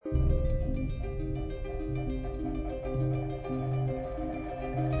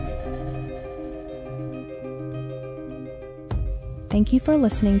Thank you for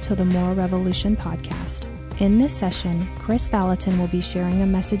listening to the Moral Revolution podcast. In this session, Chris Valentin will be sharing a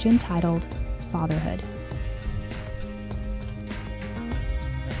message entitled Fatherhood.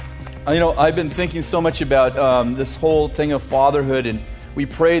 I've been thinking so much about this whole thing of fatherhood, and we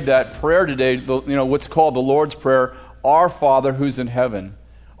prayed that prayer today, what's called the Lord's Prayer, Our Father who's in heaven.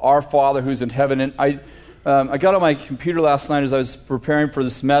 Our Father who's in heaven. And I got on my computer last night as I was preparing for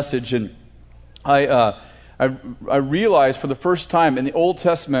this message, and I realized for the first time in the Old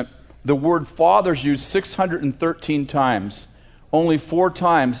Testament, the word Father is used 613 times. Only 4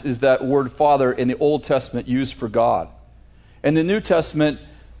 times is that word Father in the Old Testament used for God. In the New Testament,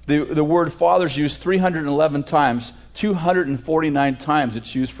 the word Father is used 311 times. 249 times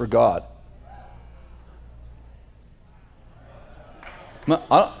it's used for God.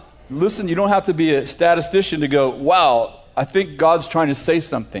 Listen, you don't have to be a statistician to go, wow, I think God's trying to say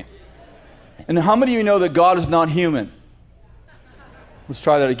something. And how many of you know that God is not human? Let's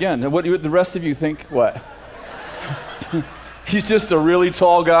try that again. What the rest of you think? What? He's just a really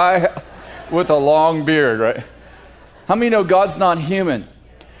tall guy with a long beard, right? How many know God's not human?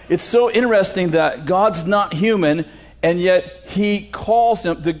 It's so interesting that God's not human, and yet He calls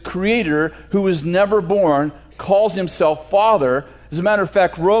Him, the Creator who was never born, calls Himself Father. As a matter of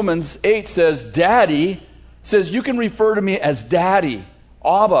fact, Romans 8 says, Daddy, says you can refer to me as Daddy.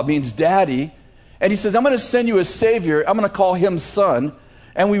 Abba means Daddy. And He says, I'm going to send you a Savior. I'm going to call Him Son.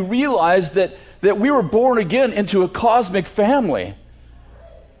 And we realize that we were born again into a cosmic family.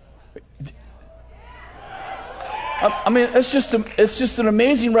 I mean, it's just an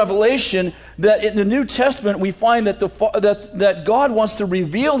amazing revelation that in the New Testament we find that that God wants to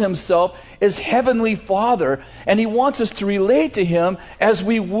reveal Himself as Heavenly Father, and He wants us to relate to Him as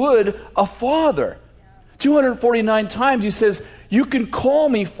we would a father. 249 times He says, you can call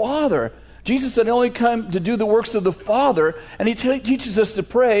me Father. Jesus said, I only come to do the works of the Father, and He teaches us to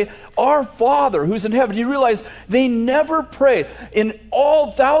pray, Our Father who's in heaven. You realize they never prayed. In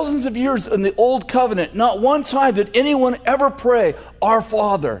all thousands of years in the Old Covenant, not one time did anyone ever pray, Our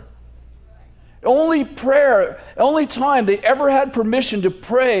Father. Only time they ever had permission to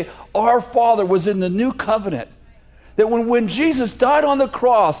pray, Our Father, was in the New Covenant. That when Jesus died on the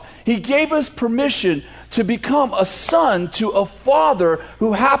cross, He gave us permission to become a son to a Father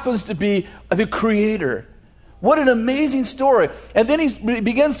who happens to be the Creator. What an amazing story. And then He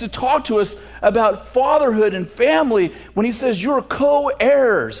begins to talk to us about fatherhood and family when He says you're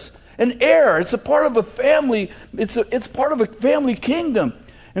co-heirs. An heir, it's a part of a family, it's part of a family kingdom.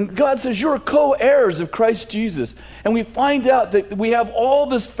 And God says, you're co-heirs of Christ Jesus. And we find out that we have all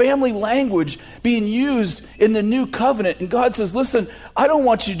this family language being used in the new covenant. And God says, listen, I don't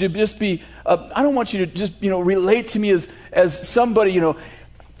want you to just relate to me as somebody,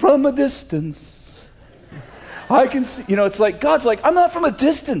 from a distance. I can see, it's like, God's like, I'm not from a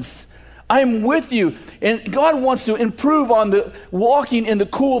distance. I'm with you. And God wants to improve on the walking in the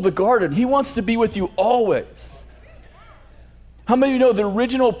cool of the garden. He wants to be with you always. How many of you know the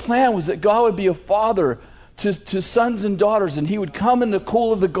original plan was that God would be a father to sons and daughters, and He would come in the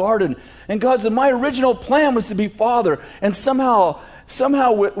cool of the garden? And God said, my original plan was to be father. And somehow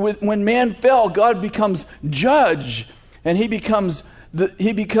when man fell, God becomes judge, and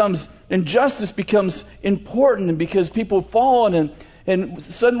injustice becomes important, and because people have fallen, and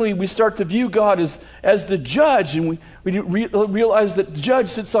suddenly we start to view God as the judge, and we realize that the judge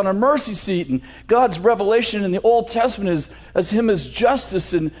sits on a mercy seat, and God's revelation in the Old Testament is as Him as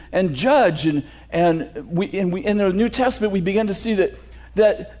justice and judge, and we in the New Testament we begin to see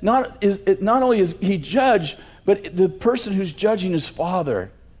that not only is He judge, but the person who's judging is Father,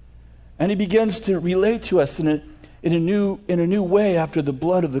 and He begins to relate to us in a new way after the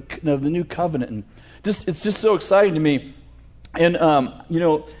blood of the new covenant, and it's just so exciting to me. And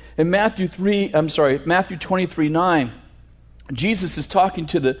in Matthew 23:9, Jesus is talking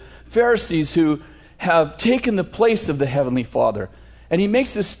to the Pharisees who have taken the place of the Heavenly Father. And He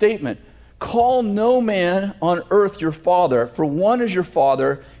makes this statement, call no man on earth your father, for one is your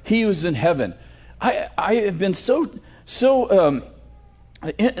Father, He who is in heaven. I have been so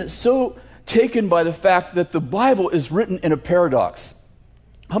taken by the fact that the Bible is written in a paradox.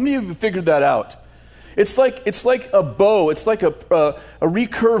 How many of you have figured that out? It's like a bow. It's like a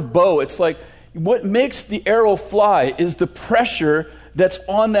recurved bow. It's like what makes the arrow fly is the pressure that's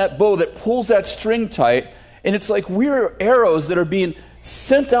on that bow that pulls that string tight. And it's like we're arrows that are being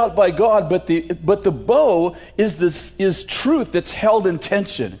sent out by God, but the bow is truth that's held in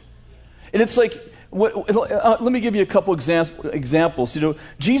tension. And it's like, let me give you a couple examples.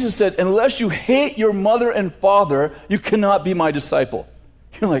 Jesus said, unless you hate your mother and father, you cannot be my disciple.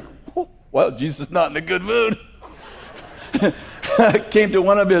 You're like, well, Jesus is not in a good mood. came to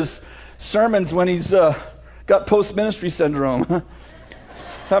one of his sermons when he's got post-ministry syndrome.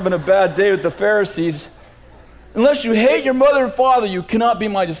 Having a bad day with the Pharisees. Unless you hate your mother and father, you cannot be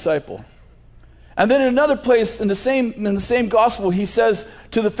my disciple. And then in another place in the same gospel, he says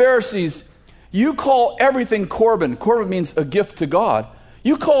to the Pharisees, you call everything Corban. Corban means a gift to God.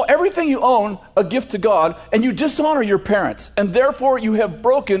 You call everything you own a gift to God, and you dishonor your parents. And therefore you have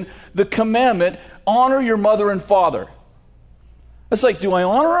broken the commandment, honor your mother and father. It's like, do I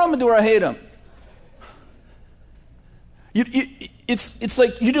honor them or do I hate them? It's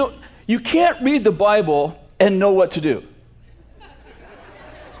like you can't read the Bible and know what to do.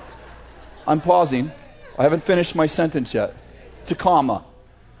 I'm pausing. I haven't finished my sentence yet. It's a comma.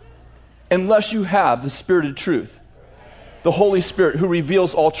 Unless you have the Spirit of truth, the Holy Spirit who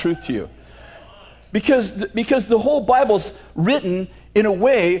reveals all truth to you. Because the whole Bible's written in a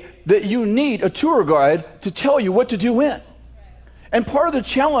way that you need a tour guide to tell you what to do in. And part of the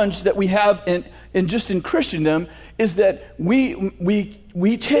challenge that we have in Christendom is that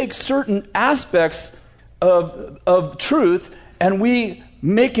we take certain aspects of truth and we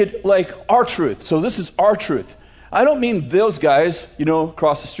make it like our truth. So this is our truth. I don't mean those guys,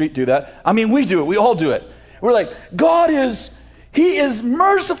 across the street do that. I mean, we do it. We all do it. We're like, He is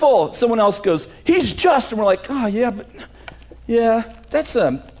merciful. Someone else goes, He's just. And we're like, oh, yeah, that's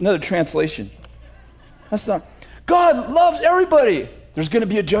another translation. That's not. God loves everybody. There's going to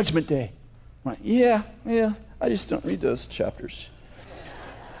be a judgment day. I'm like, yeah, I just don't read those chapters.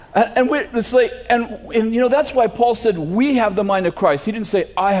 It's like, that's why Paul said, we have the mind of Christ. He didn't say,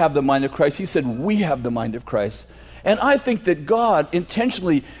 I have the mind of Christ. He said, we have the mind of Christ. And I think that God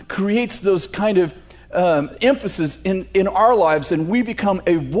intentionally creates those kind of emphasis in our lives, and we become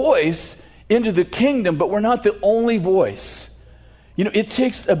a voice into the kingdom, but we're not the only voice. It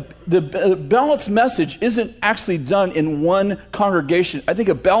takes the balanced message isn't actually done in one congregation. I think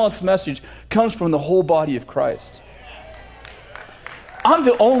a balanced message comes from the whole body of Christ. I'm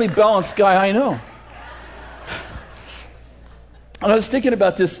the only balanced guy I know. And I was thinking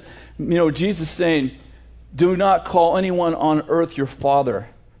about this, Jesus saying, do not call anyone on earth your father,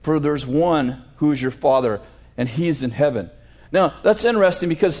 for there's one who is your father, and he is in heaven. Now, that's interesting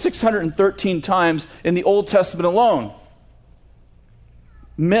because 613 times in the Old Testament alone,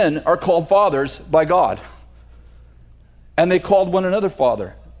 men are called fathers by God. And they called one another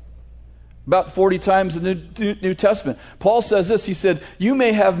father. About 40 times in the New Testament. Paul says this, he said, you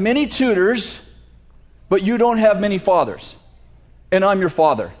may have many tutors, but you don't have many fathers. And I'm your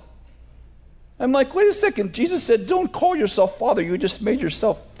father. I'm like, wait a second. Jesus said, don't call yourself father. You just made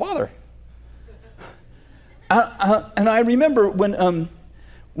yourself father. And I remember when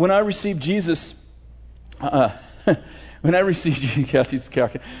I received Jesus, when I received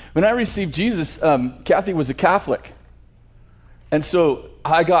Jesus, Kathy was a Catholic. And so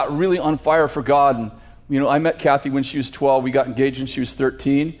I got really on fire for God. And, I met Kathy when she was 12. We got engaged when she was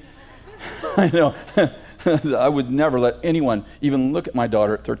 13. I know. I would never let anyone even look at my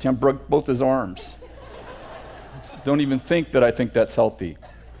daughter at 13. I broke both his arms. Don't even think that I think that's healthy.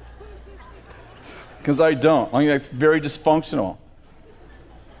 Because I don't. I think that's very dysfunctional.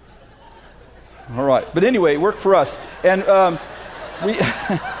 All right. But anyway, it worked for us. And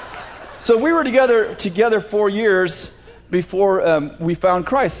so we were together 4 years before we found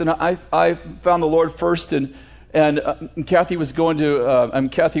Christ. And I found the Lord first, and Kathy was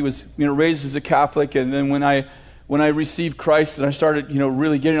Kathy was raised as a Catholic, and then when I received Christ and I started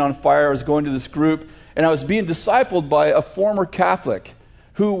really getting on fire, I was going to this group, and I was being discipled by a former Catholic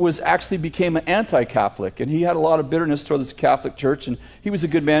who actually became an anti-Catholic, and he had a lot of bitterness towards the Catholic Church, and he was a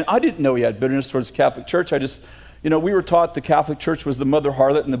good man. I didn't know he had bitterness towards the Catholic Church. I just, we were taught the Catholic Church was the mother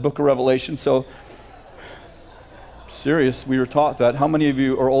harlot in the book of Revelation, so serious, we were taught that. How many of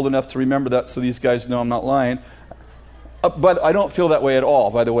you are old enough to remember that so these guys know I'm not lying? But I don't feel that way at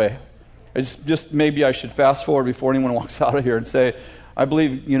all, by the way. It's just maybe I should fast forward before anyone walks out of here and say, I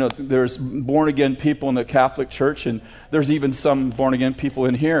believe, there's born-again people in the Catholic Church, and there's even some born-again people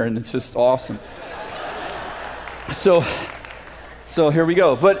in here, and it's just awesome. So here we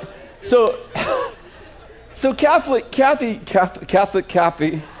go. But, so Catholic Kathy.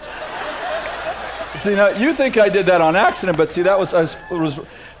 See, now, you think I did that on accident, but see, I was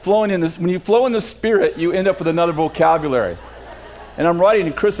flowing in this. When you flow in the Spirit, you end up with another vocabulary. And I'm writing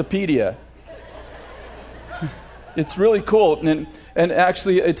in Chrisopedia. It's really cool. And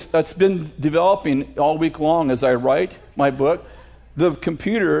actually, it's been developing all week long as I write my book. The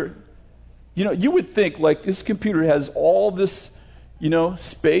computer, you would think, like, this computer has all this,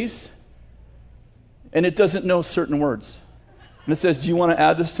 space, and it doesn't know certain words. And it says, do you want to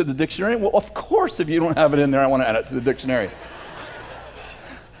add this to the dictionary? Well, of course, if you don't have it in there, I want to add it to the dictionary.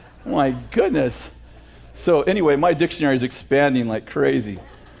 My goodness. So anyway, my dictionary is expanding like crazy.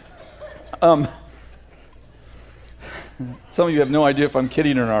 Some of you have no idea if I'm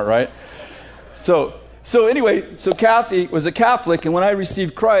kidding or not, right? So anyway, Kathy was a Catholic, and when I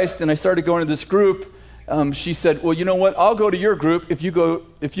received Christ and I started going to this group, she said, well, you know what? I'll go to your group if you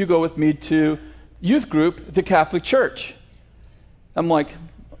go with me to youth group at the Catholic Church. I'm like,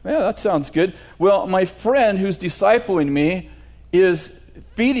 yeah, that sounds good. Well, my friend who's discipling me is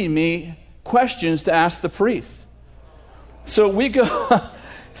feeding me questions to ask the priest. So we go...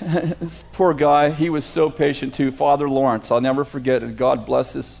 This poor guy, he was so patient too. Father Lawrence, I'll never forget it. God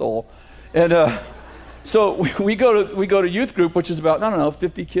bless his soul. And so we go to youth group, which is about, I don't know,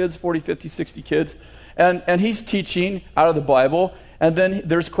 50 kids, 40, 50, 60 kids. And he's teaching out of the Bible. And then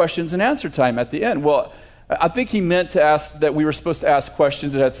there's questions and answer time at the end. Well, I think he meant to ask that we were supposed to ask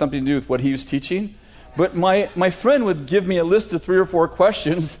questions that had something to do with what he was teaching. But my friend would give me a list of 3 or 4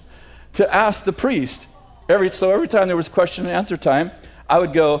 questions to ask the priest. Every time there was question and answer time, I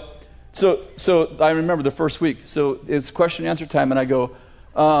would go, so I remember the first week. So it's question and answer time, and I go,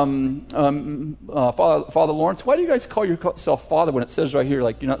 Father Lawrence, why do you guys call yourself Father when it says right here,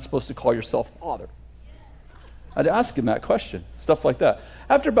 like, you're not supposed to call yourself Father? I'd ask him that question, stuff like that.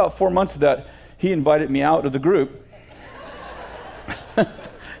 After about 4 months of that, he invited me out of the group.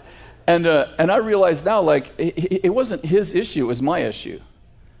 and I realized now, like, it wasn't his issue, it was my issue.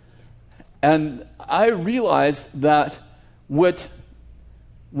 And I realized that what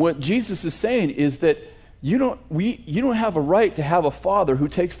Jesus is saying is that you don't have a right to have a father who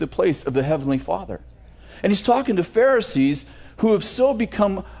takes the place of the Heavenly Father. And he's talking to Pharisees who have so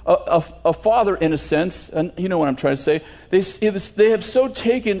become a father in a sense, and you know what I'm trying to say. They have so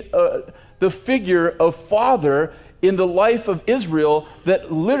taken the figure of father in the life of Israel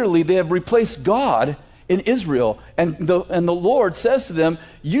that literally they have replaced God in Israel. And the Lord says to them,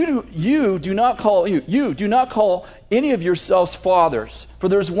 you do not call any of yourselves fathers, for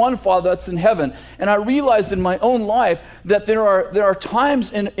there's one Father that's in heaven. And I realized in my own life that there are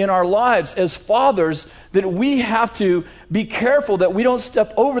times in our lives as fathers that we have to be careful that we don't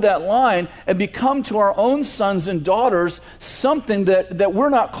step over that line and become to our own sons and daughters something that we're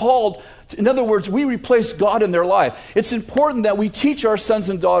not called. In other words, we replace God in their life. It's important that we teach our sons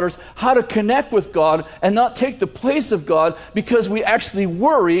and daughters how to connect with God and not take the place of God because we actually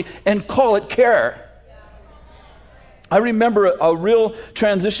worry and call it care. I remember a real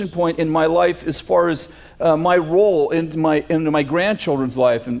transition point in my life as far as my role into my grandchildren's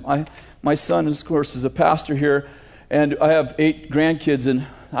life. And my son, of course, is a pastor here, and I have 8 grandkids, and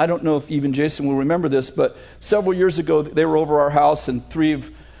I don't know if even Jason will remember this, but several years ago they were over our house, and 3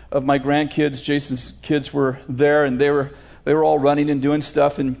 of my grandkids, Jason's kids, were there, and they were all running and doing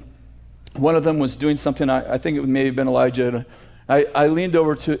stuff, and one of them was doing something. I think it may have been Elijah. I leaned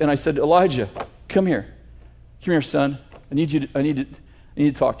over and I said, Elijah, come here, son. I need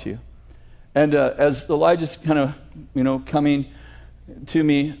to talk to you. And as Elijah's kind of coming to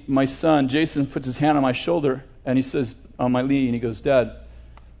me, my son Jason puts his hand on my shoulder and he says, on my knee, and he goes, Dad,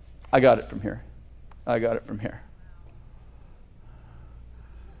 I got it from here.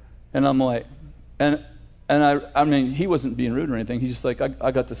 And I'm like, and I mean, he wasn't being rude or anything. He's just like,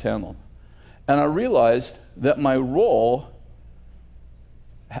 I got this handled. And I realized that my role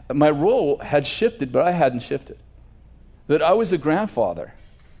had shifted, but I hadn't shifted. That I was a grandfather.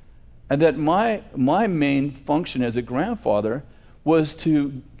 And that my main function as a grandfather was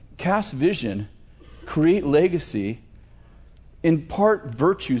to cast vision, create legacy, impart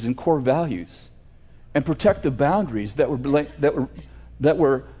virtues and core values, and protect the boundaries that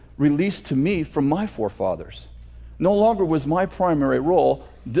were released to me from my forefathers. No longer was my primary role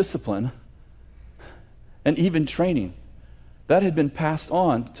discipline and even training. That had been passed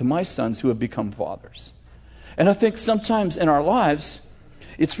on to my sons who have become fathers. And I think sometimes in our lives,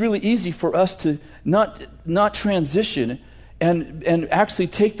 it's really easy for us to not transition and actually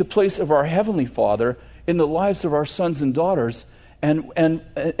take the place of our Heavenly Father in the lives of our sons and daughters. And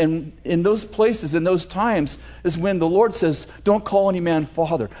in those places, in those times, is when the Lord says, don't call any man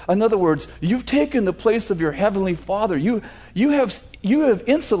father. In other words, you've taken the place of your Heavenly Father. You have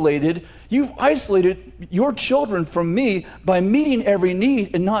insulated, you've isolated your children from me by meeting every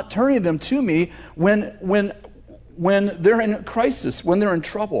need and not turning them to me when they're in crisis, when they're in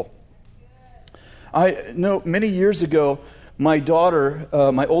trouble. I know many years ago, my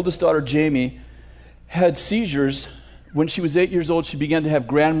oldest daughter, Jamie, had seizures. When she was 8 years old, she began to have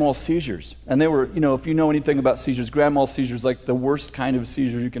grand mal seizures. And they were, if you know anything about seizures, grand mal seizures, like the worst kind of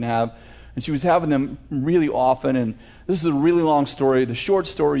seizure you can have. And she was having them really often. And this is a really long story. The short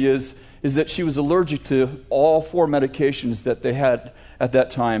story is is that she was allergic to all 4 medications that they had at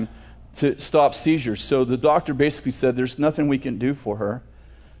that time to stop seizures. So the doctor basically said, there's nothing we can do for her.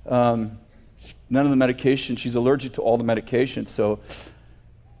 None of the medication, she's allergic to all the medication. So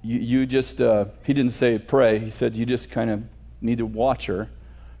you just, he didn't say pray. He said you just kind of need to watch her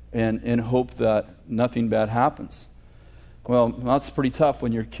and hope that nothing bad happens. Well, that's pretty tough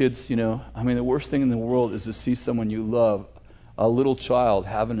when your kids, the worst thing in the world is to see someone you love, a little child,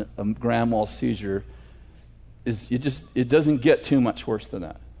 having a grand mal seizure. It doesn't get too much worse than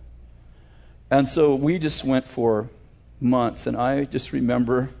that. And so we just went for months, and I just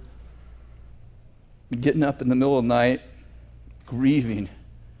remember getting up in the middle of the night, grieving,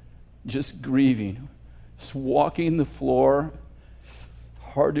 just walking the floor.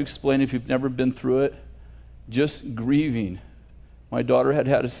 Hard to explain if you've never been through it. Just grieving. My daughter had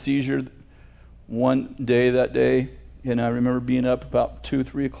a seizure one day that day, and I remember being up about 2,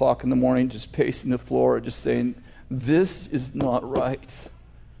 3 o'clock in the morning, just pacing the floor, just saying, this is not right.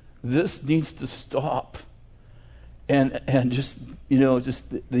 This needs to stop. And just,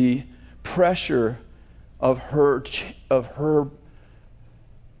 just the pressure of her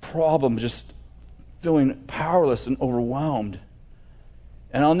problem, just feeling powerless and overwhelmed.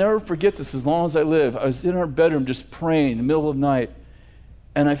 And I'll never forget this as long as I live. I was in our bedroom just praying in the middle of the night,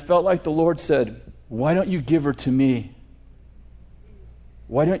 and I felt like the Lord said, why don't you give her to me?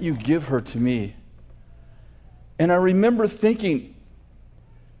 Why don't you give her to me? And I remember thinking,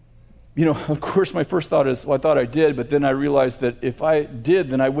 of course my first thought is, well, I thought I did, but then I realized that if I did,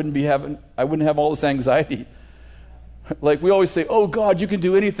 then I wouldn't have all this anxiety. Like we always say, oh God, you can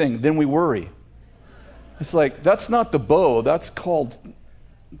do anything, then we worry. It's like, that's not the bow, that's called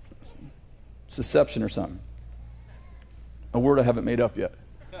deception or something. A word I haven't made up yet.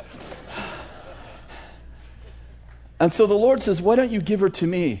 And so the Lord says, why don't you give her to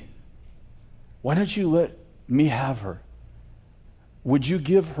me? Why don't you let me have her? Would you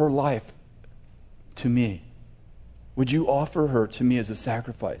give her life to me? Would you offer her to me as a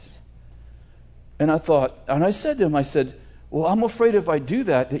sacrifice? And I said to him, well, I'm afraid if I do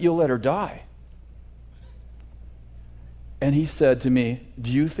that you'll let her die. And he said to me,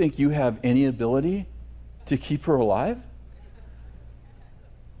 do you think you have any ability to keep her alive?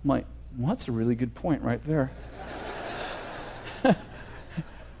 I'm like, well, that's a really good point right there.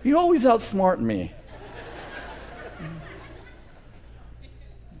 You always outsmart me.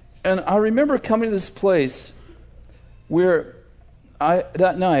 And I remember coming to this place where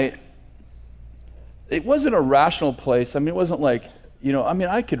that night, it wasn't a rational place. It wasn't like,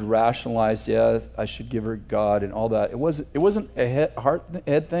 I could rationalize, I should give her God and all that. It wasn't a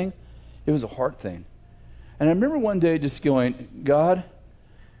head thing. It was a heart thing. And I remember one day just going, God,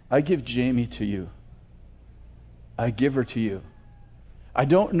 I give Jamie to you. I give her to you. I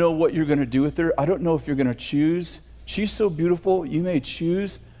don't know what you're going to do with her. I don't know if you're going to choose. She's so beautiful, you may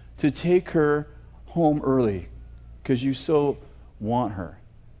choose to take her home early because you so want her.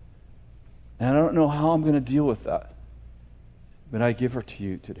 And I don't know how I'm going to deal with that. But I give her to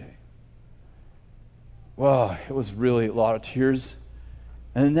you today. Wow, it was really a lot of tears.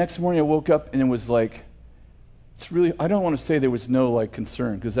 And the next morning I woke up and it was like, I don't want to say there was no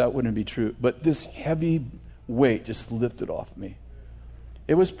concern because that wouldn't be true. But this heavy weight just lifted off me.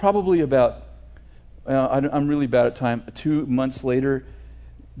 It was probably about, I'm really bad at time, 2 months later,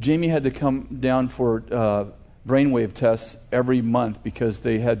 Jamie had to come down for brainwave tests every month because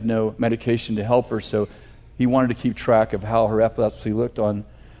they had no medication to help her. So he wanted to keep track of how her epilepsy looked on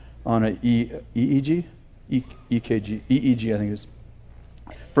an EEG, I think it was,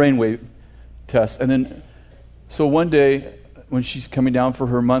 brainwave test. And then, so one day when she's coming down for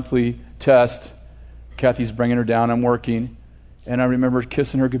her monthly test, Kathy's bringing her down, I'm working, and I remember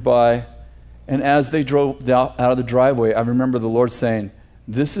kissing her goodbye. And as they drove out of the driveway, I remember the Lord saying,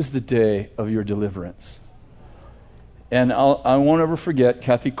 this is the day of your deliverance. And I won't ever forget,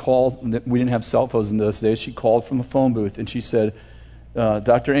 Kathy called. We didn't have cell phones in those days. She called from the phone booth, and she said,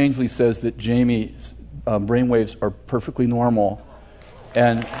 Dr. Ainsley says that Jamie's brainwaves are perfectly normal,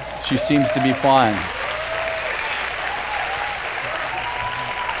 and she seems to be fine.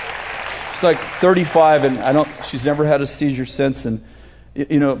 She's like 35, and she's never had a seizure since. And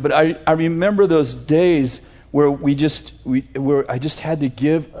but I remember those days where I just had to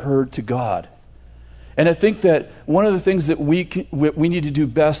give her to God. And I think that one of the things that we need to do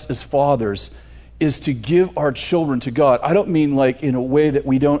best as fathers is to give our children to God. I don't mean like in a way that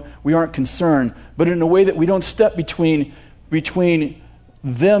we aren't concerned, but in a way that we don't step between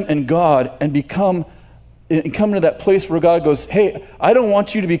them and God and come to that place where God goes, hey, I don't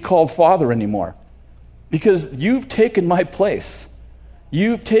want you to be called father anymore because you've taken my place.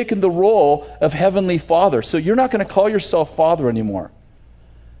 You've taken the role of Heavenly Father. So you're not going to call yourself Father anymore.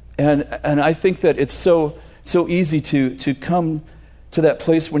 And I think that it's so easy to come to that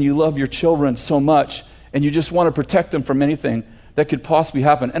place when you love your children so much and you just want to protect them from anything that could possibly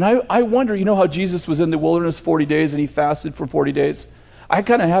happen. And I wonder, you know how Jesus was in the wilderness 40 days and he fasted for 40 days? I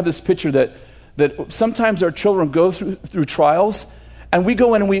kind of have this picture that sometimes our children go through trials, and we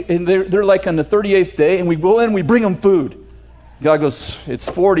go in and they're like on the 38th day, and we go in and we bring them food. God goes, it's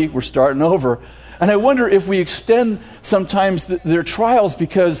 40, we're starting over. And I wonder if we extend sometimes their trials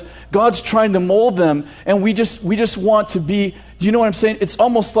because God's trying to mold them, and we just want to be, do you know what I'm saying? It's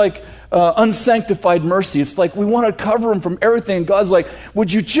almost like unsanctified mercy. It's like we want to cover them from everything, and God's like,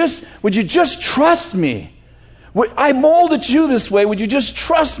 would you just trust me? I molded you this way. Would you just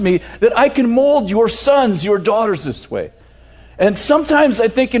trust me that I can mold your sons, your daughters this way? And sometimes I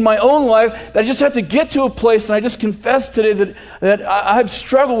think in my own life that I just have to get to a place, and I just confess today that I've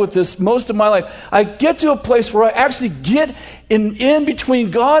struggled with this most of my life. I get to a place where I actually get in between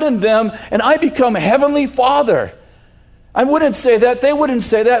God and them, and I become Heavenly Father. I wouldn't say that, they wouldn't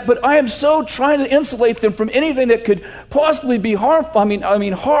say that, but I am so trying to insulate them from anything that could possibly be harmful. I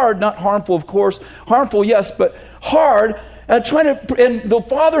mean hard, not harmful, of course. Harmful, yes, but hard. And the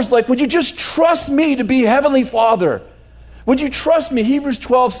Father's like, would you just trust me to be Heavenly Father? Would you trust me? Hebrews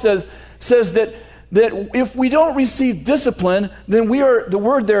 12 says that if we don't receive discipline, then the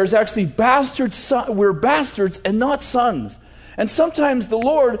word there is actually bastards. We're bastards and not sons. And sometimes the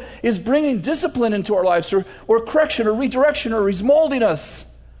Lord is bringing discipline into our lives, or correction, or redirection, or He's molding us.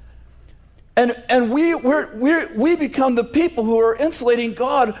 And we become the people who are insulating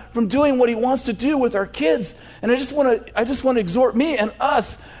God from doing what He wants to do with our kids. And I just want to exhort me and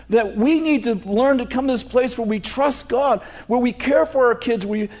us that we need to learn to come to this place where we trust God, where we care for our kids,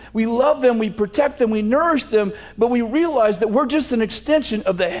 we love them, we protect them, we nourish them, but we realize that we're just an extension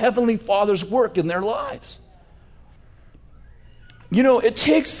of the Heavenly Father's work in their lives. You know, it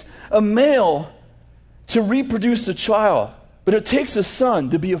takes a male to reproduce a child, but it takes a son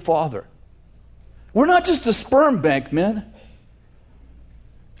to be a father. We're not just a sperm bank, man.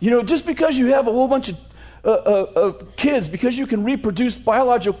 You know, just because you have a whole bunch of kids, because you can reproduce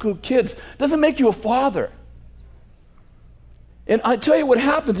biological kids, doesn't make you a father. And I tell you what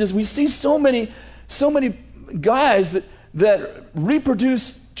happens is we see so many guys that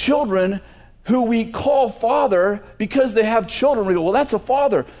reproduce children who we call father because they have children. We go, well, that's a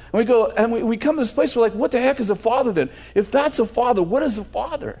father. And we go, and we come to this place, we're like, what the heck is a father then? If that's a father, what is a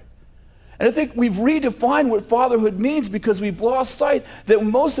father? And I think we've redefined what fatherhood means because we've lost sight that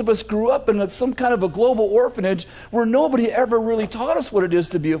most of us grew up in some kind of a global orphanage where nobody ever really taught us what it is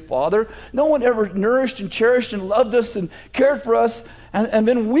to be a father. No one ever nourished and cherished and loved us and cared for us. And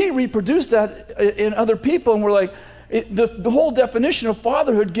then we reproduce that in other people, and we're like, the whole definition of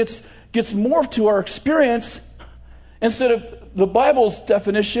fatherhood gets morphed to our experience instead of the Bible's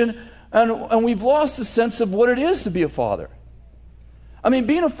definition, and we've lost the sense of what it is to be a father. I mean,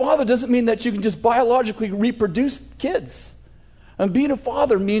 being a father doesn't mean that you can just biologically reproduce kids. And being a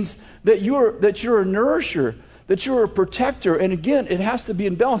father means that you're a nourisher, that you're a protector. And again, it has to be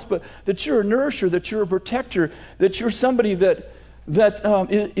in balance, but that you're a nourisher, that you're a protector, that you're somebody that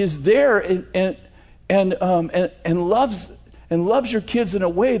is there and loves your kids in a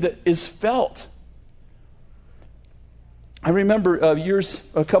way that is felt. I remember 3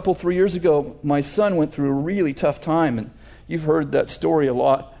 years ago, my son went through a really tough time, and you've heard that story a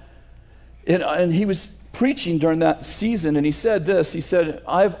lot. And he was preaching during that season, and he said this. He said,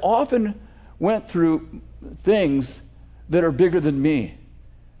 I've often went through things that are bigger than me,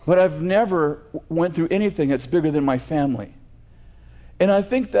 but I've never went through anything that's bigger than my family. And I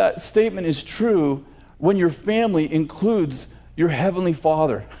think that statement is true when your family includes your Heavenly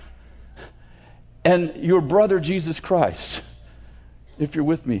Father and your brother Jesus Christ, if you're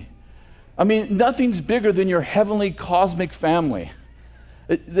with me. I mean, nothing's bigger than your heavenly cosmic family.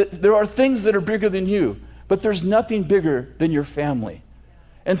 There are things that are bigger than you, but there's nothing bigger than your family.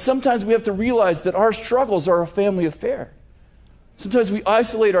 And sometimes we have to realize that our struggles are a family affair. Sometimes we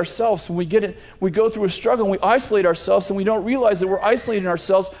isolate ourselves when we go through a struggle, and we isolate ourselves, and we don't realize that we're isolating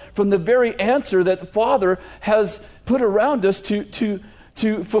ourselves from the very answer that the Father has put around us to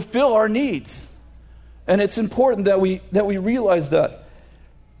fulfill our needs. And it's important that we realize that.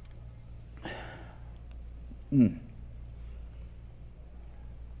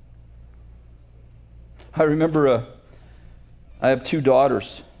 I remember I have 2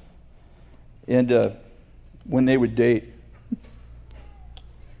 daughters, and when they would date,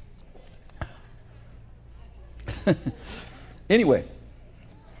 anyway,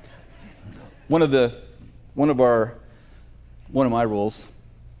 one of one of my rules,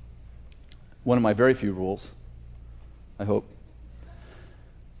 one of my very few rules, I hope,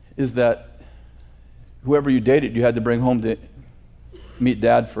 is that whoever you dated, you had to bring home to meet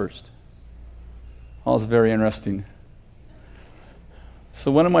Dad first. That was very interesting.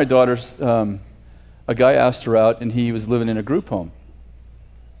 So one of my daughters, a guy asked her out, and he was living in a group home.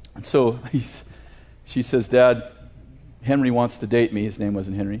 And so she says, Dad, Henry wants to date me. His name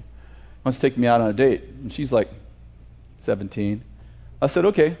wasn't Henry. Wants to take me out on a date. And she's like 17. I said,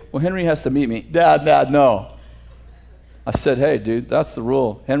 okay, well, Henry has to meet me. Dad, no. I said, hey, dude, that's the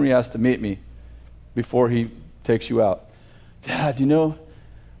rule. Henry has to meet me before he takes you out. Dad,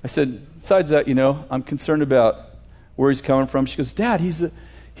 I said, besides that, I'm concerned about where he's coming from. She goes, Dad, he's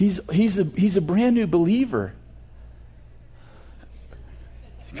a brand new believer.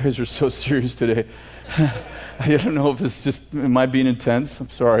 You guys are so serious today. I don't know if it's just, am I being intense? I'm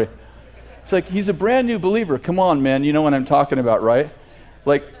sorry. It's like, he's a brand new believer. Come on, man, you know what I'm talking about, right?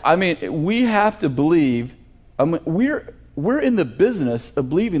 We have to believe, we're in the business of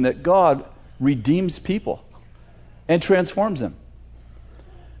believing that God redeems people and transforms them.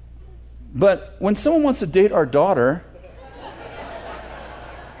 But when someone wants to date our daughter,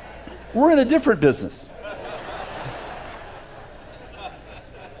 we're in a different business.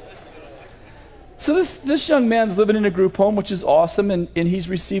 So this young man's living in a group home, which is awesome, and he's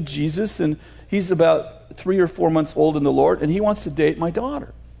received Jesus, and he's about 3 or 4 months old in the Lord, and he wants to date my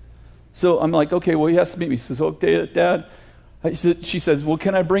daughter. So I'm like, okay, well, he has to meet me. He says, okay, Dad. She says, well,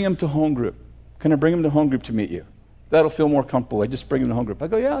 can I bring him to home group? Can I bring him to home group to meet you? That'll feel more comfortable. I just bring him to home group. I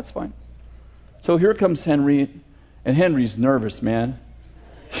go, yeah, that's fine. So here comes Henry, and Henry's nervous, man.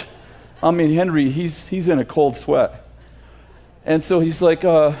 Henry, he's in a cold sweat. And so he's like,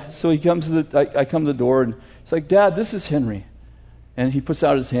 so he comes to I come to the door, and he's like, Dad, this is Henry. And he puts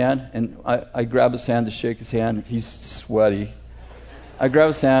out his hand, and I grab his hand to shake his hand. He's sweaty. I grab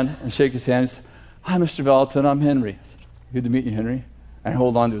his hand and shake his hand. He says, hi, Mr. Valentin, I'm Henry. I said, good to meet you, Henry. And I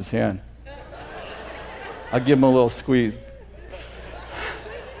hold on to his hand. I give him a little squeeze.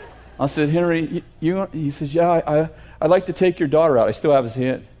 I said, Henry, he says, yeah, I'd like to take your daughter out. I still have his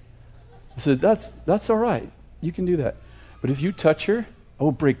hand. I said, that's all right. You can do that. But if you touch her, I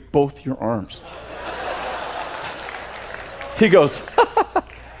will break both your arms. He goes,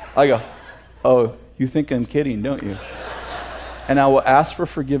 I go, oh, you think I'm kidding, don't you? And I will ask for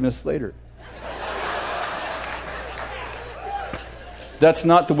forgiveness later. That's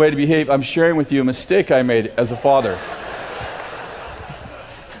not the way to behave. I'm sharing with you a mistake I made as a father.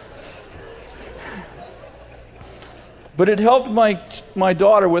 But it helped my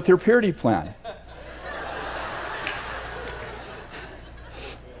daughter with her purity plan.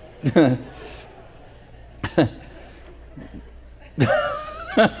 I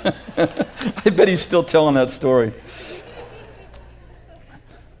bet he's still telling that story.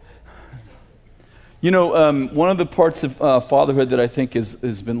 One of the parts of fatherhood that I think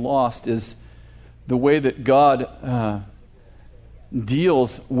has been lost is the way that God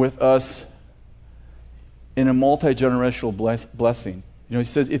deals with us in a multi-generational blessing. He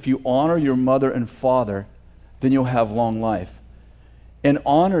says, if you honor your mother and father, then you'll have long life. And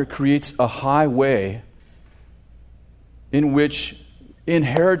honor creates a highway in which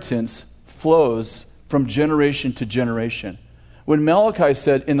inheritance flows from generation to generation. When Malachi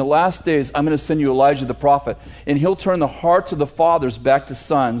said, in the last days, I'm going to send you Elijah the prophet, and he'll turn the hearts of the fathers back to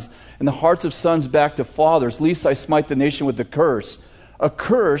sons, and the hearts of sons back to fathers, lest I smite the nation with a curse. A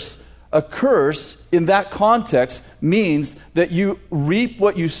curse in that context means that you reap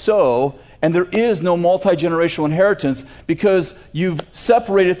what you sow, and there is no multi-generational inheritance because you've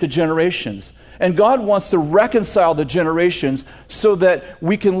separated the generations. And God wants to reconcile the generations so that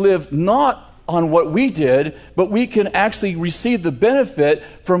we can live not on what we did, but we can actually receive the benefit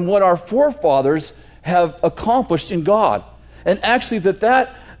from what our forefathers have accomplished in God. And actually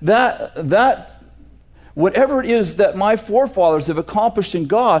that whatever it is that my forefathers have accomplished in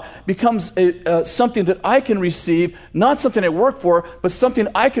God becomes something that I can receive, not something I work for, but something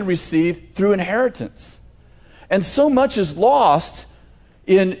I can receive through inheritance. And so much is lost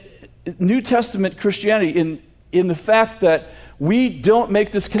in New Testament Christianity in the fact that we don't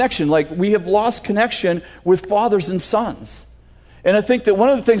make this connection. Like, we have lost connection with fathers and sons. And I think that one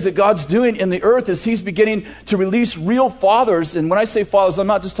of the things that God's doing in the earth is He's beginning to release real fathers. And when I say fathers, I'm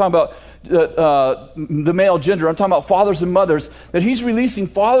not just talking about the male gender. I'm talking about fathers and mothers. That He's releasing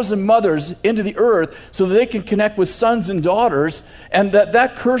fathers and mothers into the earth so that they can connect with sons and daughters, and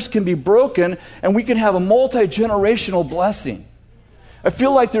that curse can be broken, and we can have a multi-generational blessing. I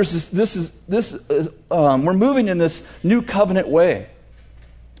feel like there's we're moving in this new covenant way.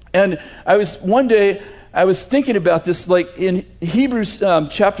 And I was one day I was thinking about this, like in Hebrews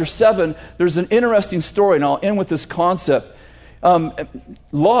chapter 7, there's an interesting story, and I'll end with this concept.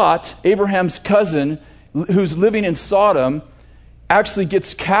 Lot, Abraham's cousin, who's living in Sodom, actually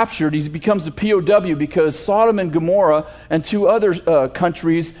gets captured. He becomes a POW because Sodom and Gomorrah and 2 other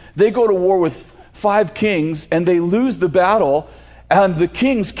countries, they go to war with 5 kings, and they lose the battle, and the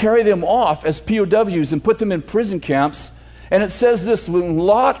kings carry them off as POWs and put them in prison camps. And it says this, when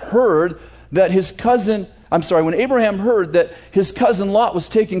Abraham heard that his cousin Lot was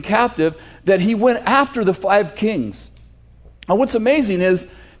taken captive, that he went after the 5 kings. And what's amazing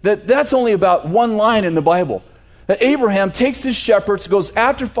is that that's only about one line in the Bible. That Abraham takes his shepherds, goes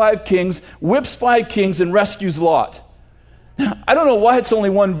after 5 kings, whips 5 kings, and rescues Lot. I don't know why it's only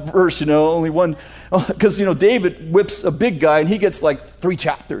one verse, only one, because, David whips a big guy, and he gets like 3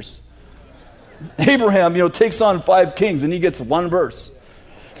 chapters. Abraham, takes on 5 kings, and he gets 1 verse.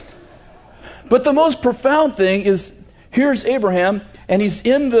 But the most profound thing is, here's Abraham, and he's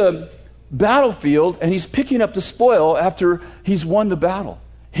in the battlefield, and he's picking up the spoil after he's won the battle.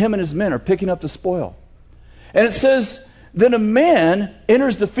 Him and his men are picking up the spoil. And it says, then a man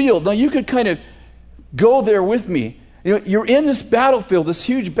enters the field. Now, you could kind of go there with me. You're in this battlefield, this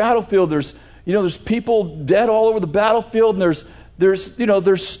huge battlefield. There's people dead all over the battlefield, and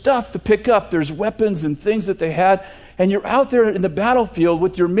there's stuff to pick up. There's weapons and things that they had. And you're out there in the battlefield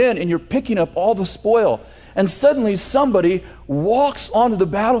with your men, and you're picking up all the spoil. And suddenly somebody walks onto the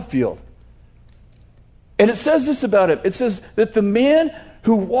battlefield. And it says this about him. It says that the man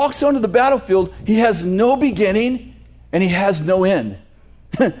who walks onto the battlefield, he has no beginning and he has no end.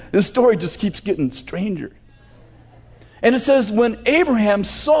 This story just keeps getting stranger. And it says when Abraham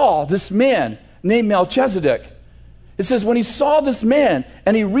saw this man named Melchizedek, it says when he saw this man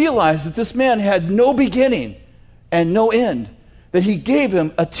and he realized that this man had no beginning and no end, that he gave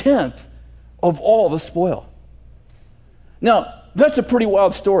him 1/10 of all the spoil. Now, that's a pretty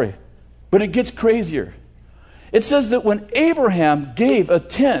wild story, but it gets crazier. It says that when Abraham gave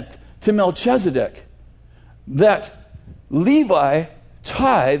 1/10 to Melchizedek, that Levi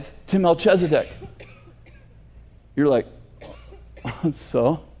tithed to Melchizedek. You're like,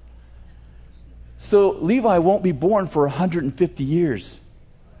 so? So Levi won't be born for 150 years.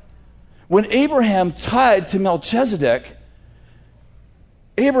 When Abraham tithed to Melchizedek,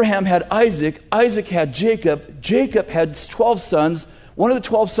 Abraham had Isaac, Isaac had Jacob, Jacob had 12 sons. One of the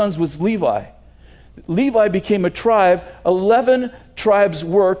 12 sons was Levi. Levi became a tribe. 11 tribes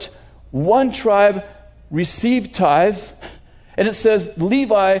worked. 1 tribe received tithes. And it says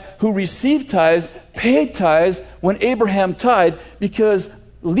Levi, who received tithes, paid tithes when Abraham tithed, because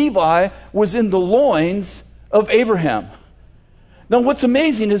Levi was in the loins of Abraham. Now what's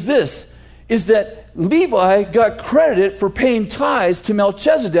amazing is this, is that Levi got credited for paying tithes to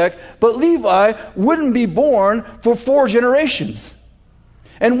Melchizedek, but Levi wouldn't be born for 4 generations.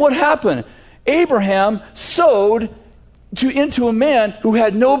 And what happened? Abraham sowed into a man who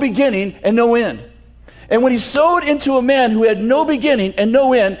had no beginning and no end. And when he sowed into a man who had no beginning and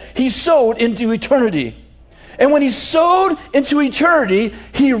no end, he sowed into eternity. And when he sowed into eternity,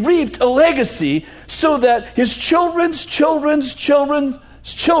 he reaped a legacy so that his children's children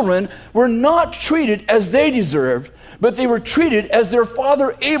were not treated as they deserved, but they were treated as their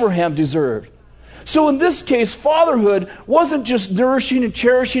father Abraham deserved. So in this case, fatherhood wasn't just nourishing and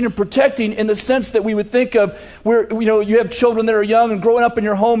cherishing and protecting in the sense that we would think of where, you have children that are young and growing up in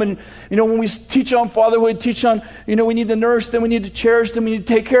your home, and, when we teach on fatherhood, teach on, we need to nourish them, we need to cherish them, we need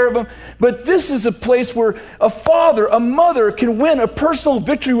to take care of them. But this is a place where a father, a mother can win a personal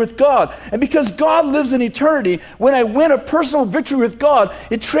victory with God. And because God lives in eternity, when I win a personal victory with God,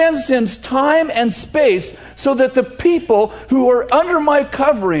 it transcends time and space so that the people who are under my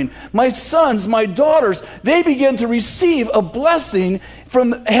covering, my sons, my daughters, they begin to receive a blessing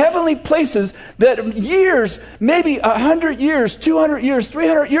from heavenly places that years, maybe 100 years, 200 years,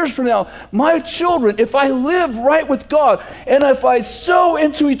 300 years from now, my children, if I live right with God, and if I sow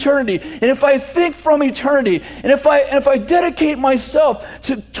into eternity, and if I think from eternity, and if I dedicate myself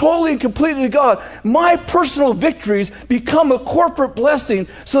to totally and completely to God, my personal victories become a corporate blessing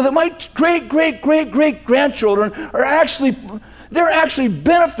so that my great grandchildren are actually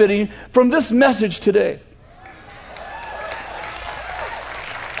benefiting from this message today.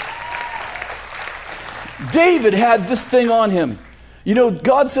 David had this thing on him.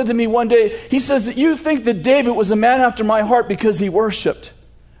 God said to me one day, he says that you think that David was a man after my heart because he worshiped.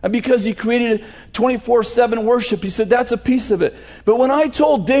 And because he created 24/7 worship. He said that's a piece of it. But when I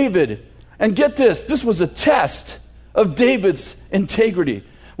told David, and get this was a test of David's integrity.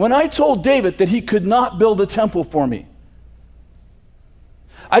 When I told David that he could not build a temple for me,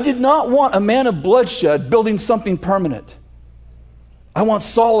 I did not want a man of bloodshed building something permanent. I want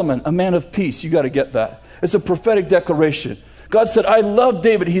Solomon, a man of peace. You got to get that. It's a prophetic declaration. God said, I love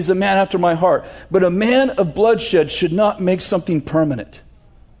David. He's a man after my heart. But a man of bloodshed should not make something permanent.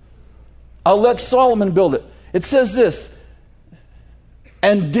 I'll let Solomon build it. It says this,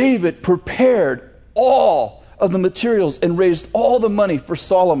 and David prepared all of the materials and raised all the money for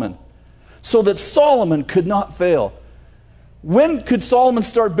Solomon so that Solomon could not fail. When could Solomon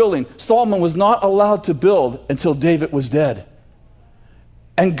start building? Solomon was not allowed to build until David was dead.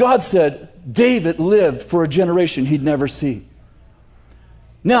 And God said, David lived for a generation he'd never see.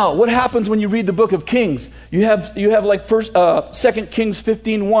 Now, what happens when you read the book of Kings? You have like 2 Kings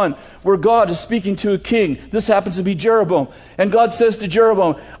 15:1, where God is speaking to a king. This happens to be Jeroboam. And God says to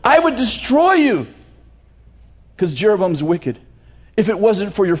Jeroboam, I would destroy you, because Jeroboam's wicked, if it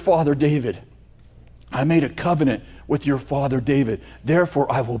wasn't for your father David. I made a covenant with your father David. Therefore,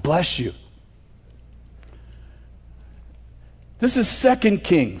 I will bless you. This is 2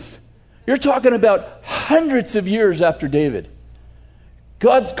 Kings. You're talking about hundreds of years after David.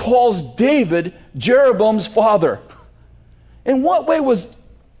 God calls David Jeroboam's father. In what way was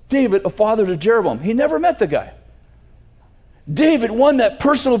David a father to Jeroboam? He never met the guy. David won that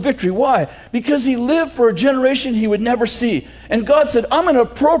personal victory. Why? Because he lived for a generation he would never see. And God said, I'm going to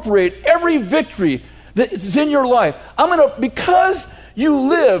appropriate every victory that's in your life. Because you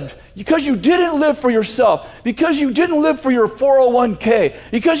lived, because you didn't live for yourself, because you didn't live for your 401k,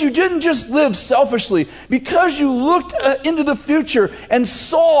 because you didn't just live selfishly, because you looked into the future and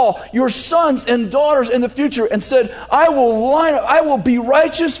saw your sons and daughters in the future and said, I will be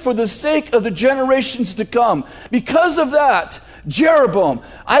righteous for the sake of the generations to come. Because of that, Jeroboam,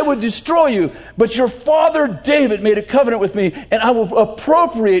 I would destroy you, but your father David made a covenant with me, and I will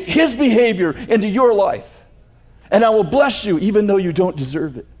appropriate his behavior into your life. And I will bless you even though you don't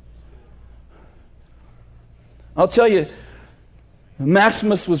deserve it. I'll tell you,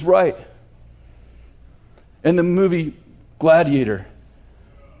 Maximus was right in the movie Gladiator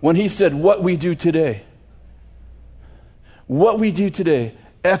when he said, what we do today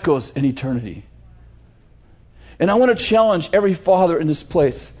echoes in eternity. And I want to challenge every father in this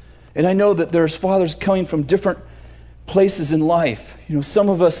place. And I know that there's fathers coming from different places in life. You know, some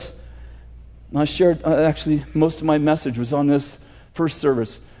of us, I shared, actually, most of my message was on this first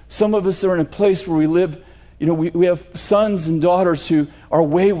service. Some of us are in a place where we live, you know, we have sons and daughters who are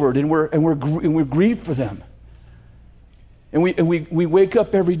wayward, and we're grieved for them. And we wake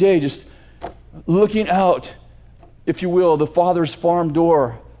up every day just looking out, if you will, the Father's farm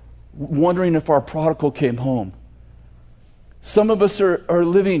door, wondering if our prodigal came home. Some of us are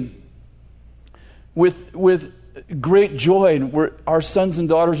living with great joy, and our sons and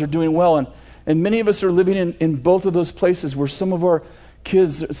daughters are doing well, and many of us are living in both of those places where some of our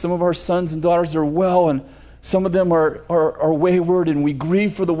kids, some of our sons and daughters are well, and some of them are wayward, and we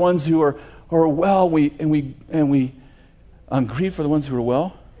grieve for the ones who are well. We grieve for the ones who are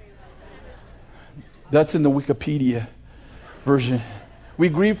well. That's in the Wikipedia version. We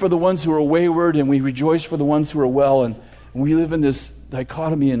grieve for the ones who are wayward, and we rejoice for the ones who are well, and we live in this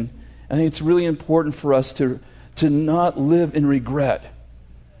dichotomy, and I think it's really important for us to not live in regret.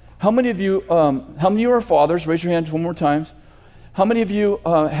 How many of you are fathers? Raise your hand one more time. How many of you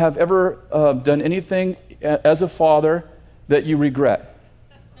have ever done anything as a father that you regret?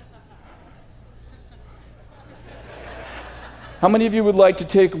 How many of you would like to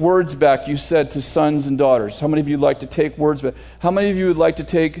take words back you said to sons and daughters? How many of you would like to take words back? How many of you would like to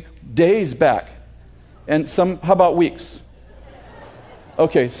take days back? And how about weeks?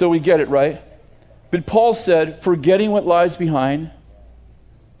 Okay, so we get it, right? But Paul said, forgetting what lies behind.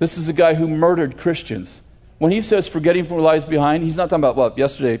 This is a guy who murdered Christians. When he says forgetting what lies behind, he's not talking about, well,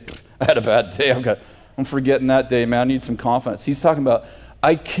 yesterday I had a bad day. I'm forgetting that day, man. I need some confidence. He's talking about,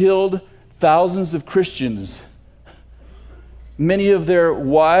 I killed thousands of Christians. Many of their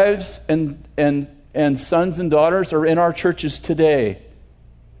wives and sons and daughters are in our churches today.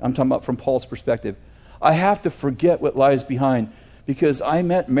 I'm talking about from Paul's perspective. I have to forget what lies behind, because I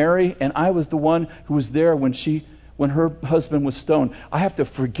met Mary and I was the one who was there when her husband was stoned. I have to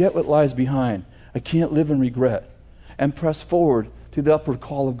forget what lies behind. I can't live in regret and press forward to the upward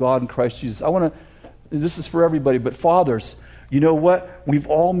call of God in Christ Jesus. This is for everybody, but fathers, you know what? We've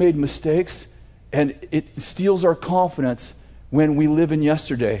all made mistakes, and it steals our confidence when we live in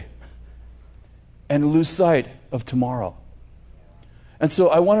yesterday and lose sight of tomorrow. And so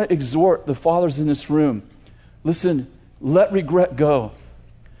I want to exhort the fathers in this room. Listen, let regret go.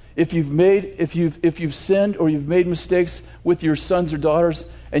 If you've sinned or you've made mistakes with your sons or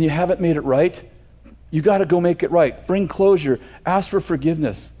daughters and you haven't made it right, You got to go make it right. Bring closure. Ask for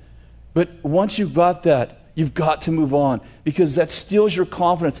forgiveness. But once you've got that, you've got to move on, because that steals your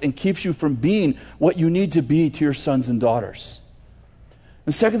confidence and keeps you from being what you need to be to your sons and daughters.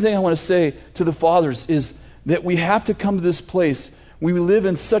 The second thing I want to say to the fathers is that we have to come to this place. We live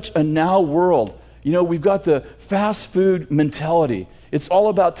in such a now world. We've got the fast food mentality. It's all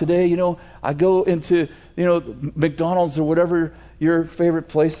about today. I go into, McDonald's or whatever your favorite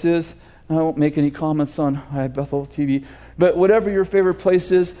place is. I won't make any comments on Hi Bethel TV. But whatever your favorite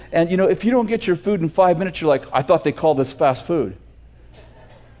place is, and if you don't get your food in 5 minutes, you're like, I thought they called this fast food.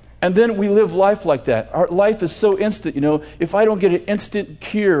 And then we live life like that. Our life is so instant, If I don't get an instant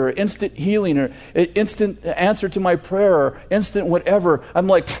cure, or instant healing, or an instant answer to my prayer, or instant whatever, I'm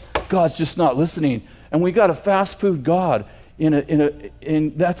like, God's just not listening. And we got a fast food God.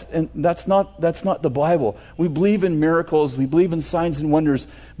 That's not the Bible. We believe in miracles, we believe in signs and wonders,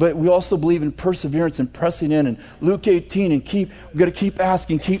 but we also believe in perseverance and pressing in. And Luke 18, and we got to keep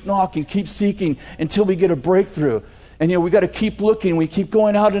asking, keep knocking, keep seeking until we get a breakthrough. And we got to keep looking. We keep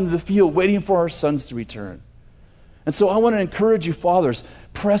going out into the field, waiting for our sons to return. And so I want to encourage you, fathers,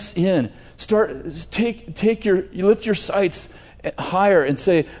 press in. You lift your sights higher and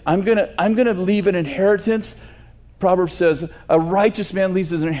say, I'm gonna leave an inheritance. Proverbs says, a righteous man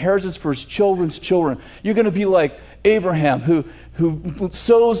leaves his inheritance for his children's children. You're going to be like Abraham, who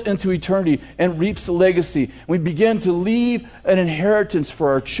sows into eternity and reaps a legacy. We begin to leave an inheritance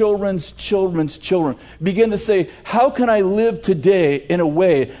for our children's children's children. Begin to say, how can I live today in a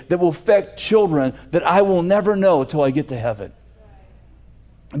way that will affect children that I will never know until I get to heaven?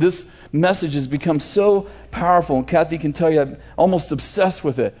 This message has become so powerful, and Kathy can tell you I'm almost obsessed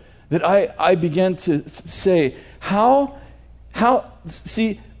with it, that I began to say,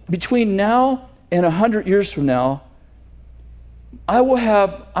 between now and 100 years from now, I will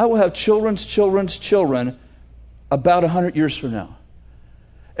have children's children's children about 100 years from now.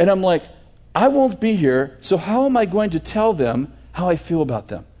 And I'm like, I won't be here, so how am I going to tell them how I feel about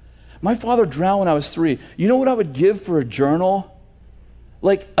them? My father drowned when I was 3. You know what I would give for a journal?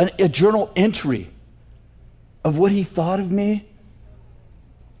 Like a journal entry of what he thought of me.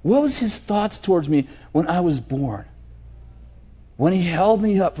 What was his thoughts towards me when I was born? When he held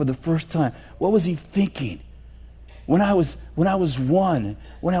me up for the first time, what was he thinking? When I was 1,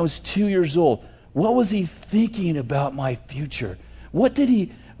 when I was 2 years old, what was he thinking about my future? What did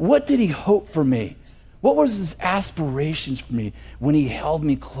he hope for me? What was his aspirations for me when he held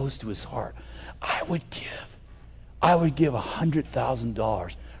me close to his heart? I would give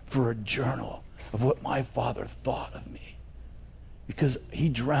 $100,000 for a journal of what my father thought of me. Because he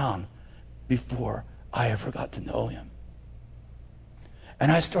drowned before I ever got to know him.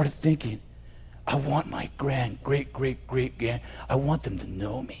 And I started thinking, I want my great I want them to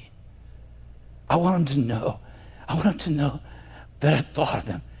know me. I want them to know that I thought of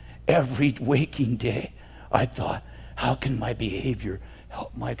them every waking day. I thought, how can my behavior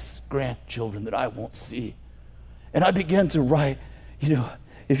help my grandchildren that I won't see? And I began to write,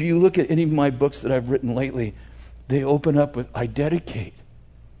 if you look at any of my books that I've written lately, they open up with, I dedicate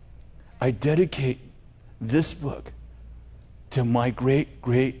this book to my great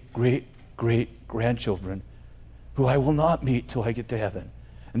grandchildren who I will not meet till I get to heaven.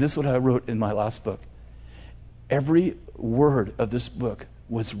 And this is what I wrote in my last book. Every word of this book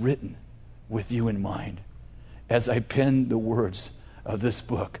was written with you in mind. As I penned the words of this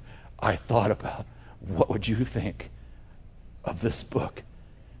book, I thought about, what would you think of this book?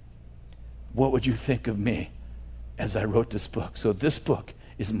 What would you think of me as I wrote this book? So this book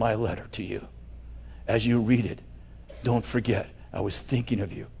is my letter to you. As you read it, don't forget, I was thinking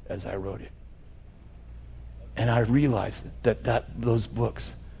of you as I wrote it. And I realized that those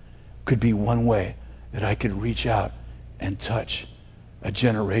books could be one way that I could reach out and touch a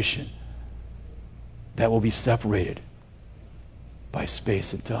generation that will be separated by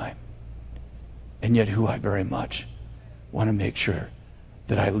space and time, and yet who I very much want to make sure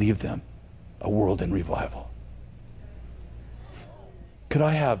that I leave them a world in revival. Could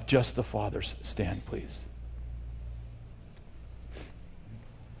I have just the fathers stand, please?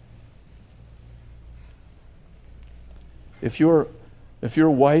 If your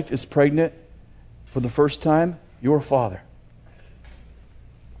wife is pregnant for the first time, you're a father.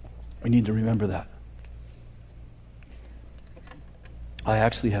 We need to remember that. I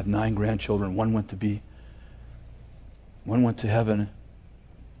actually have 9 grandchildren. One went to heaven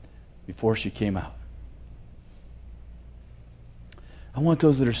before she came out. I want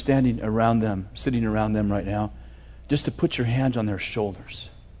those that are standing around them, sitting around them right now, just to put your hand on their shoulders.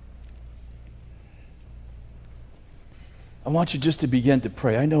 I want you just to begin to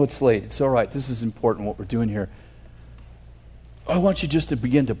pray. I know it's late. It's all right. This is important what we're doing here. I want you just to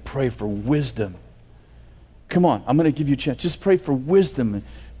begin to pray for wisdom. Come on, I'm going to give you a chance. Just pray for wisdom and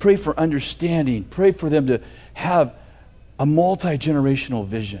pray for understanding. Pray for them to have a multi-generational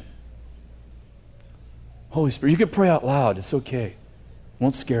vision. Holy Spirit, you can pray out loud. It's okay.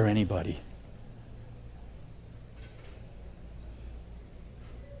 Won't scare anybody.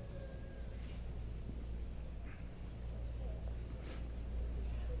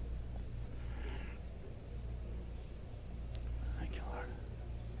 Thank you, Lord.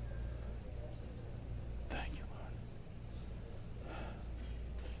 Thank you, Lord.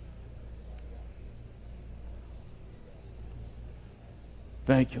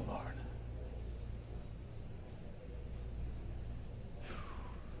 Thank you, Lord.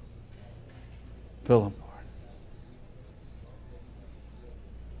 Fill them, Lord.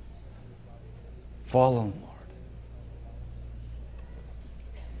 Follow them, Lord.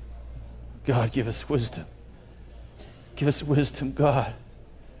 God, give us wisdom. Give us wisdom, God.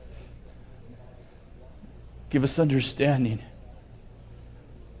 Give us understanding.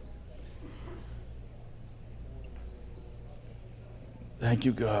 Thank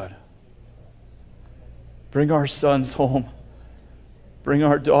you, God. Bring our sons home. Bring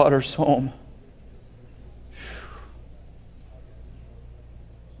our daughters home.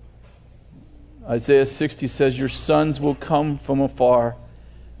 Isaiah 60 says, your sons will come from afar.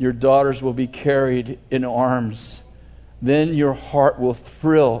 Your daughters will be carried in arms. Then your heart will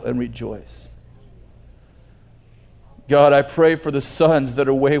thrill and rejoice. God, I pray for the sons that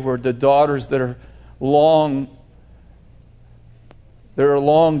are wayward, the daughters that are long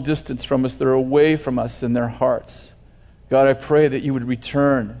distance from us, they're away from us in their hearts. God, I pray that you would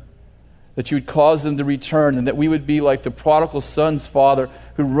return, that you would cause them to return, and that we would be like the prodigal son's father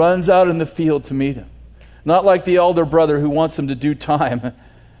who runs out in the field to meet him. Not like the elder brother who wants him to do time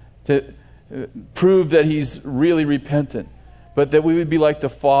to prove that he's really repentant, but that we would be like the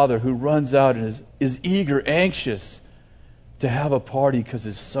father who runs out and is eager, anxious to have a party because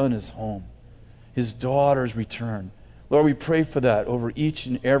his son is home. His daughter's returned. Lord, we pray for that over each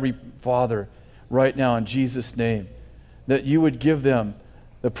and every father right now in Jesus' name, that you would give them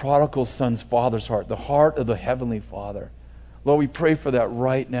the prodigal son's father's heart, the heart of the heavenly Father. Lord, we pray for that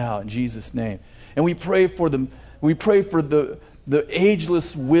right now in Jesus' name. And we pray for the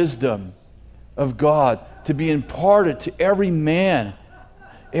ageless wisdom of God to be imparted to every man,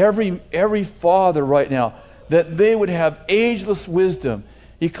 every father right now, that they would have ageless wisdom.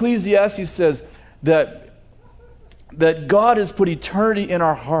 Ecclesiastes says that God has put eternity in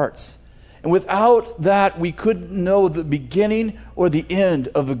our hearts. And without that, we couldn't know the beginning or the end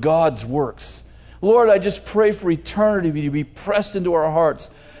of God's works. Lord, I just pray for eternity to be pressed into our hearts,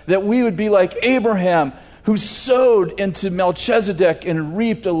 that we would be like Abraham, who sowed into Melchizedek and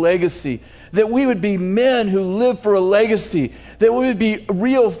reaped a legacy, that we would be men who live for a legacy, that we would be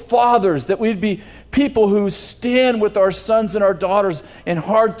real fathers, that we'd be people who stand with our sons and our daughters in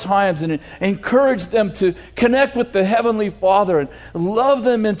hard times and encourage them to connect with the Heavenly Father and love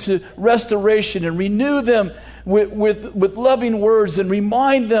them into restoration and renew them with loving words and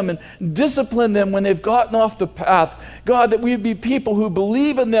remind them and discipline them when they've gotten off the path. God, that we would be people who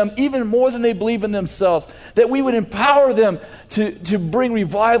believe in them even more than they believe in themselves, that we would empower them to bring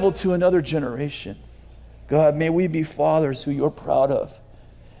revival to another generation. God, may we be fathers who you're proud of.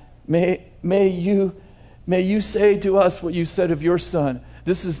 May you say to us what you said of your Son.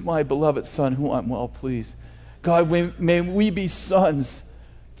 This is my beloved Son who I'm well pleased. God, may we be sons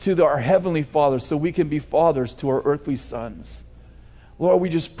to our Heavenly Father so we can be fathers to our earthly sons. Lord, we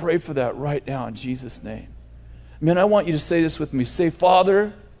just pray for that right now in Jesus' name. Man, I want you to say this with me. Say,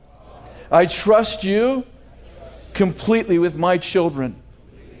 Father, I trust you completely with my children.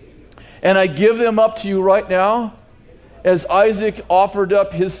 And I give them up to you right now. As Isaac offered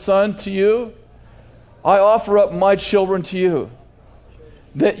up his son to you, I offer up my children to you,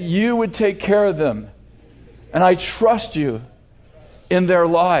 that you would take care of them. And I trust you in their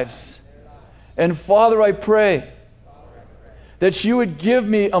lives. And Father, I pray that you would give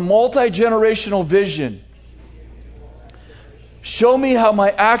me a multi-generational vision. Show me how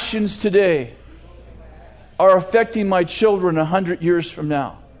my actions today are affecting my children 100 years from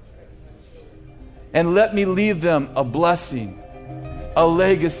now. And let me leave them a blessing, a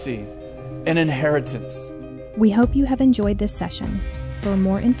legacy, an inheritance. We hope you have enjoyed this session. For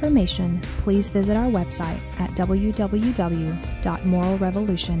more information, please visit our website at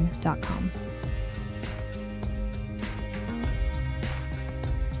www.moralrevolution.com.